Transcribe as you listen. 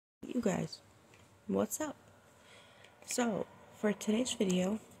you guys. What's up? So, for today's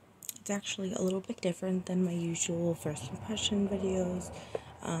video, it's actually a little bit different than my usual first impression videos,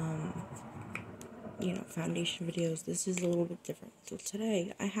 foundation videos. This is a little bit different. So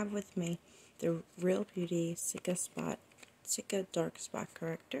today, I have with me the Real Beauty CICA Dark Spot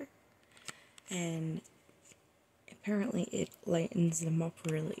Corrector, and apparently it lightens them up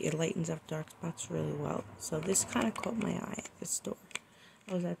it lightens up dark spots really well. So this kind of caught my eye at the store.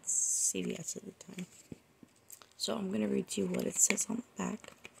 I was at CVS at the time. So I'm going to read to you what it says on the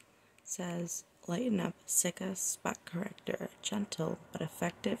back. It says, lighten up CICA Spot Corrector, gentle but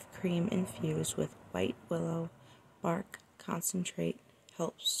effective cream infused with white willow bark concentrate,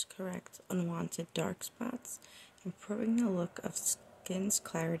 helps correct unwanted dark spots, improving the look of skin's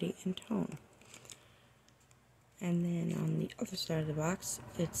clarity and tone. And then on the other side of the box,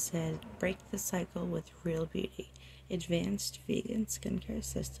 it said, break the cycle with Real Beauty, advanced vegan skincare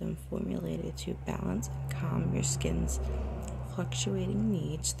system formulated to balance and calm your skin's fluctuating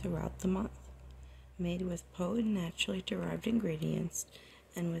needs throughout the month. Made with potent naturally derived ingredients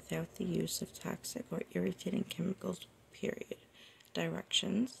and without the use of toxic or irritating chemicals, period.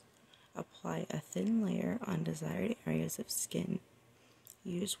 Directions: apply a thin layer on desired areas of skin.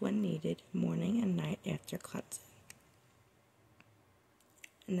 Use when needed, morning and night after cleansing.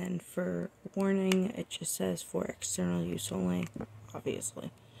 And then for warning, it just says for external use only,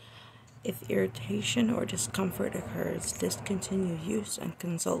 obviously. If irritation or discomfort occurs, discontinue use and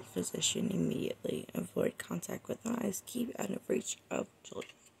consult physician immediately. Avoid contact with eyes. Keep out of reach of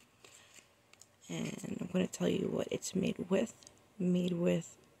children. And I'm going to tell you what it's made with. Made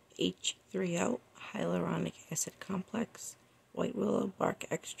with H3O, hyaluronic acid complex, white willow bark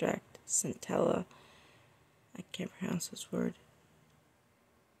extract, centella, I can't pronounce this word,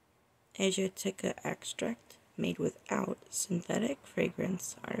 Asiatica extract, made without synthetic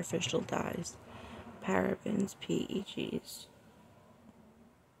fragrance, artificial dyes, parabens, PEGs.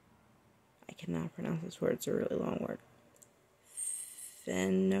 I cannot pronounce this word, it's a really long word.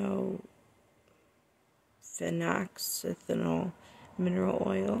 Phenoxyethanol, mineral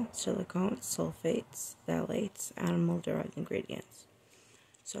oil, silicone, sulfates, phthalates, animal-derived ingredients.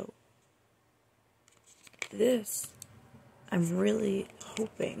 So, this, I'm really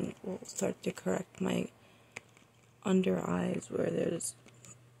hoping will start to correct my under eyes where there's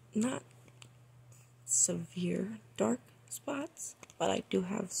not severe dark spots, but I do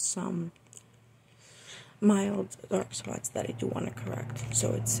have some mild dark spots that I do want to correct.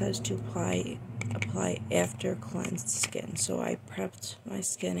 So it says to apply after cleansed skin. So I prepped my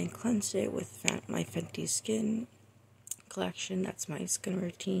skin and cleansed it with my Fenty Skin collection. That's my skin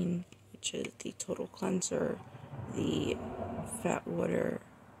routine, which is the Total Cleanser, the Fat Water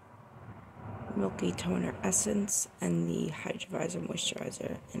Milky Toner Essence, and the Hydrovisor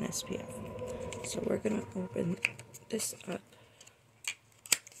Moisturizer and SPF. So we're going to open this up,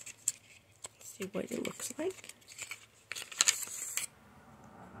 see what it looks like.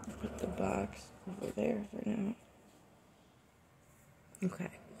 Put the box over there for now. Okay.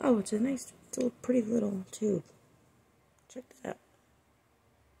 Oh, it's a pretty little tube. Check that out.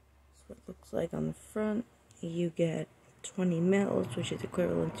 That's what it looks like on the front. You get 20 mils, which is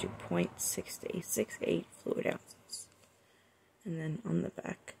equivalent to 0.6868 fluid ounces. And then on the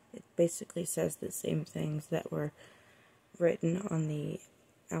back, it basically says the same things that were written on the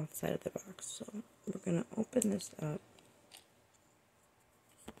outside of the box. So we're going to open this up.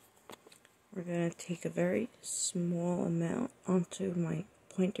 We're going to take a very small amount onto my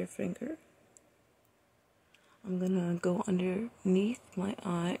pointer finger. I'm going to go underneath my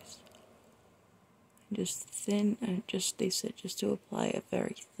eyes. Just thin, and they said just to apply a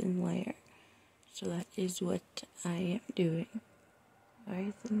very thin layer. So that is what I am doing.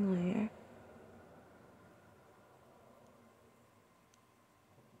 Very thin layer.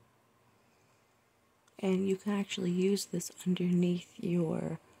 And you can actually use this underneath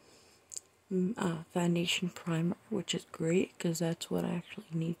your foundation primer, which is great because that's what I actually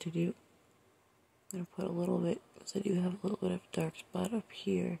need to do. I'm going to put a little bit, because I do have a little bit of a dark spot up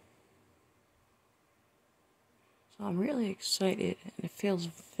here. So I'm really excited, and it feels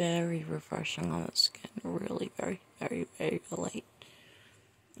very refreshing on the skin. Really very, very, very light.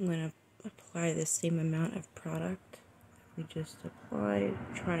 I'm going to apply the same amount of product that we just applied.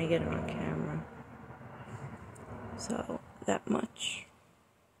 I'm trying to get it on camera. So, that much.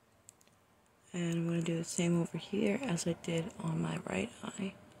 And I'm going to do the same over here as I did on my right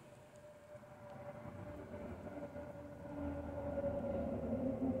eye.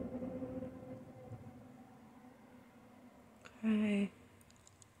 Okay.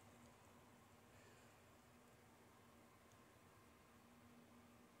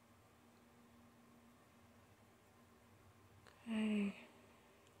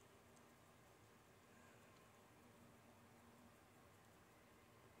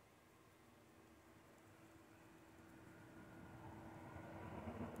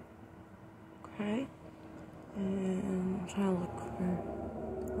 Okay, and I'm trying to look for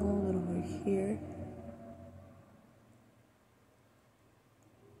a little bit over here.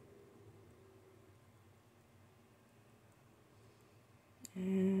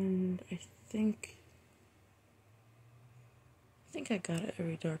 And I think I got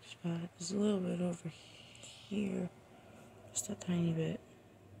every dark spot. There's a little bit over here, just a tiny bit.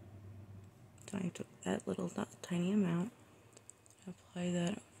 So I took that little tiny amount, apply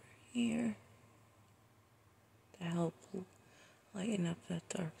that over here to help lighten up that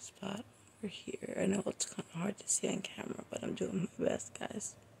dark spot over here. I know it's kind of hard to see on camera, but I'm doing my best,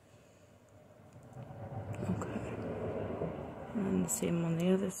 guys. Okay. And then the same on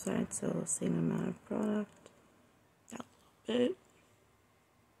the other side, so the same amount of product. That little bit.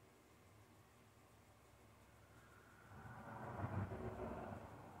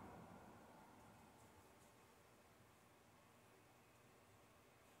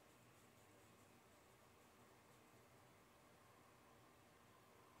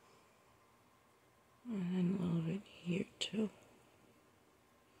 And then a little bit here too.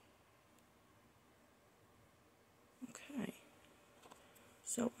 Okay.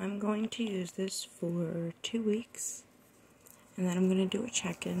 So I'm going to use this for 2 weeks. And then I'm going to do a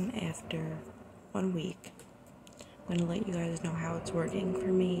check-in after 1 week. I'm going to let you guys know how it's working for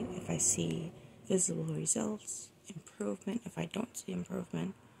me. If I see visible results, improvement. If I don't see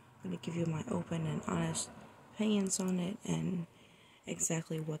improvement, I'm going to give you my open and honest opinions on it and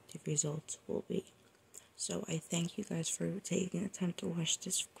exactly what the results will be. So I thank you guys for taking the time to watch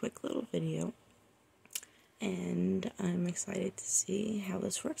this quick little video. And I'm excited to see how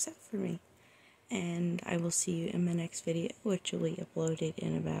this works out for me. And I will see you in my next video, which will be uploaded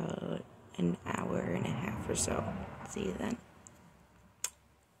in about an hour and a half or so. See you then.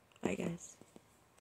 Bye, guys.